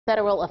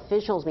Federal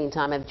officials,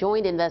 meantime, have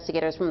joined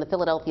investigators from the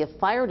Philadelphia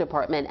Fire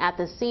Department at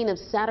the scene of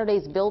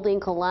Saturday's building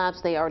collapse.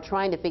 They are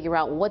trying to figure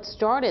out what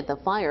started the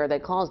fire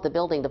that caused the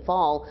building to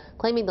fall,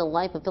 claiming the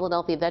life of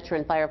Philadelphia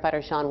veteran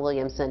firefighter Sean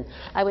Williamson.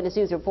 Eyewitness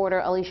News reporter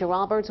Alicia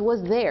Roberts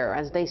was there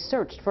as they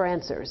searched for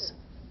answers.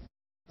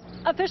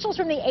 Officials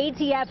from the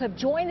ATF have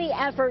joined the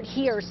effort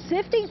here,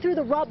 sifting through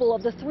the rubble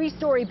of the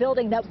three-story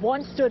building that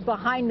once stood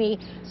behind me,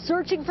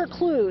 searching for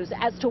clues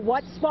as to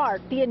what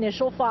sparked the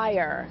initial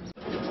fire.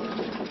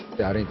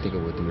 I didn't think it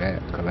would do that,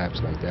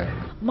 collapse like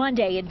that.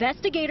 Monday,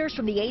 investigators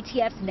from the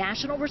ATF's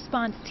National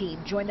Response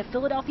Team joined the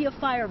Philadelphia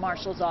Fire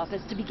Marshal's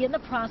office to begin the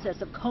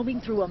process of combing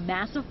through a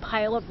massive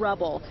pile of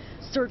rubble,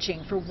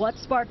 searching for what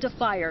sparked a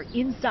fire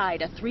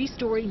inside a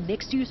three-story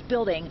mixed-use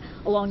building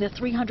along the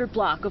 300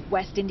 block of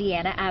West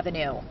Indiana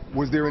Avenue.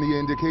 Was there any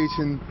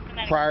indication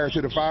prior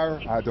to the fire?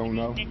 I don't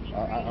know.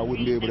 I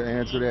wouldn't be able to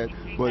answer that,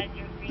 but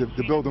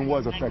the building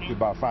was affected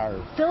by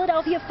fire.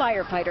 Philadelphia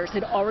firefighters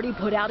had already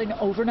put out an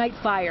overnight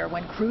fire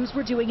when crews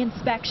were doing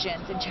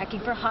inspections and checking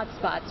for hot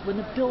spots when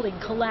the building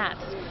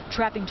collapsed,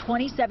 trapping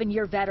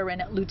 27-year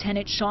veteran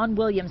Lieutenant Sean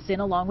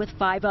Williamson along with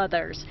 5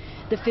 others.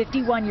 The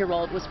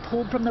 51-year-old was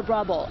pulled from the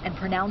rubble and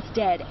pronounced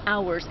dead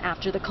hours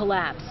after the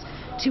collapse.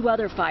 2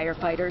 other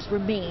firefighters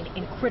remain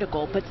in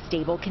critical but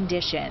stable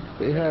condition.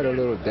 It had a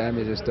little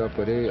damage and stuff,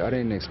 but I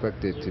didn't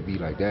expect it to be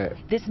like that.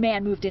 This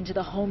man moved into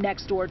the home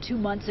next door 2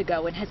 months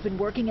ago and has been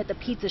working at the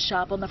pizza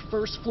shop on the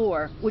first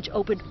floor, which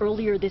opened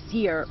earlier this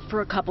year,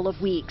 for a couple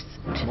of weeks.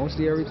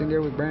 Mostly everything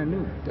there was brand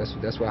new.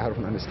 That's why I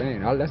don't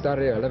understand. I left out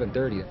of there at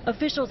 11:30.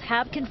 Officials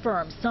have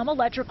confirmed some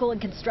electrical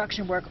and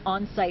construction work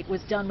on site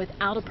was done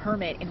without a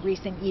permit in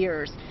recent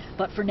years.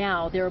 But for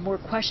now, there are more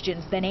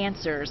questions than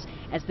answers,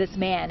 as this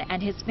man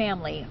and his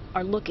family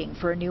are looking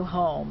for a new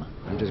home.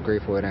 I'm just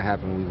grateful it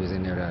happened when we was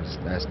in there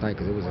last night,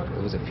 because it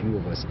was a few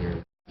of us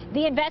here.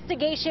 The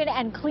investigation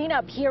and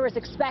cleanup here is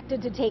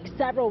expected to take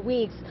several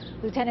weeks.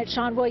 Lieutenant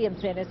Sean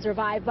Williamson is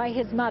survived by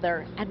his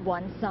mother and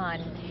 1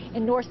 son.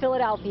 In North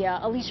Philadelphia,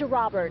 Alicia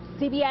Roberts,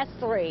 CBS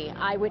 3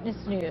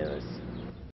 Eyewitness News.